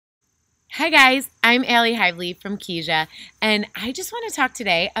Hi guys, I'm Allie Hively from Keisha, and I just want to talk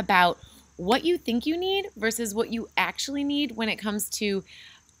today about what you think you need versus what you actually need when it comes to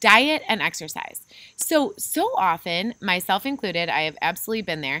diet and exercise. So often, myself included, I have absolutely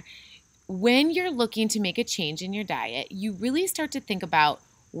been there. When you're looking to make a change in your diet, you really start to think about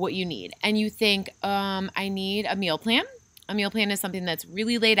what you need, and you think, I need a meal plan. A meal plan is something that's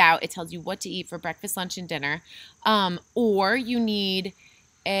really laid out. It tells you what to eat for breakfast, lunch, and dinner. Or you need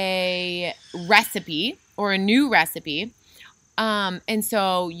a recipe or a new recipe. And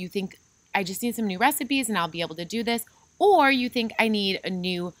so you think, I just need some new recipes and I'll be able to do this. Or you think, I need a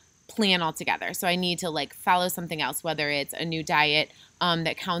new plan altogether. So I need to like follow something else, whether it's a new diet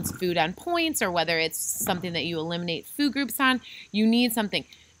that counts food on points or whether it's something that you eliminate food groups on. You need something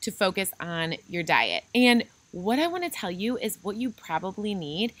to focus on your diet. And what I want to tell you is what you probably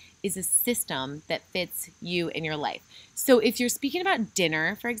need is a system that fits you in your life. So if you're speaking about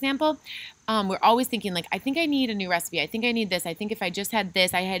dinner, for example, we're always thinking like, I think I need a new recipe. I think I need this. I think if I just had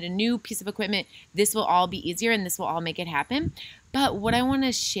this, I had a new piece of equipment, this will all be easier and this will all make it happen. But what I want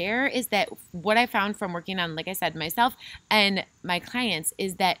to share is that what I found from working on, like I said, myself and my clients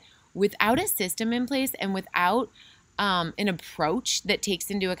is that without a system in place and without an approach that takes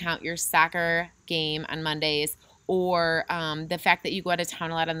into account your soccer game on Mondays or the fact that you go out of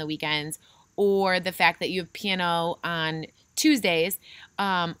town a lot on the weekends or the fact that you have piano on Tuesdays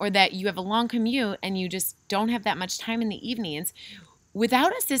or that you have a long commute and you just don't have that much time in the evenings,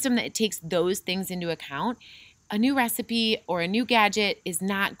 without a system that takes those things into account, a new recipe or a new gadget is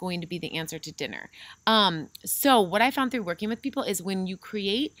not going to be the answer to dinner. So what I found through working with people is when you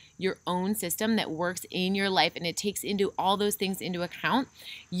create your own system that works in your life and it takes into all those things into account,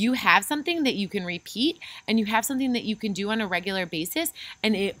 you have something that you can repeat and you have something that you can do on a regular basis,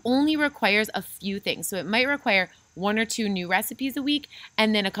 and it only requires a few things. So it might require one or two new recipes a week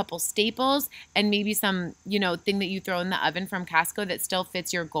and then a couple staples and maybe some, thing that you throw in the oven from Costco that still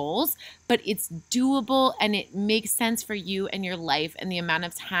fits your goals, but it's doable and it makes sense for you and your life and the amount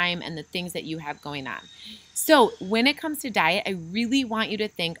of time and the things that you have going on. So when it comes to diet, I really want you to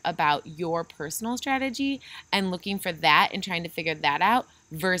think about your personal strategy and looking for that and trying to figure that out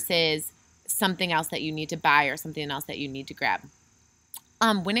versus something else that you need to buy or something else that you need to grab.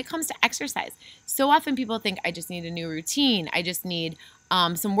 When it comes to exercise, so often people think, I just need a new routine. I just need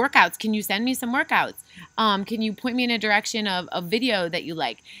some workouts. Can you send me some workouts? Can you point me in a direction of a video that you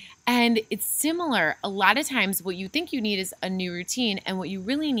like? And it's similar. A lot of times what you think you need is a new routine, and what you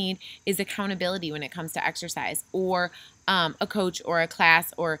really need is accountability when it comes to exercise or a coach or a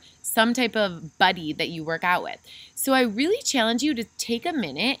class or some type of buddy that you work out with. So I really challenge you to take a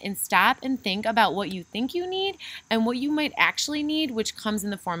minute and stop and think about what you think you need and what you might actually need, which comes in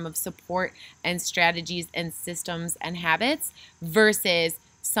the form of support and strategies and systems and habits versus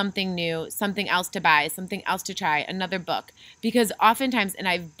something new, something else to buy, something else to try, another book. Because oftentimes, and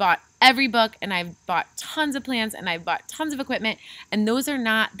I've bought every book and I've bought tons of plans and I've bought tons of equipment, and those are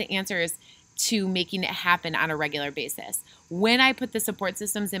not the answers to making it happen on a regular basis. When I put the support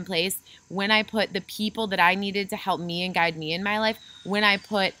systems in place, when I put the people that I needed to help me and guide me in my life, when I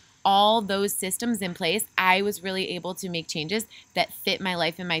put all those systems in place, I was really able to make changes that fit my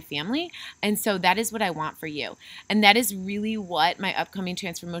life and my family. And so that is what I want for you. And that is really what my upcoming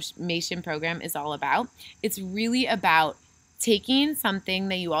transformation program is all about. It's really about taking something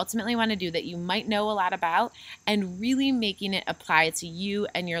that you ultimately want to do that you might know a lot about and really making it apply to you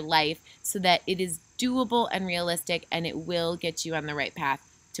and your life so that it is doable and realistic and it will get you on the right path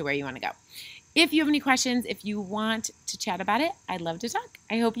to where you want to go. If you have any questions, if you want to chat about it, I'd love to talk.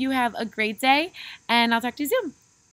 I hope you have a great day, and I'll talk to you soon.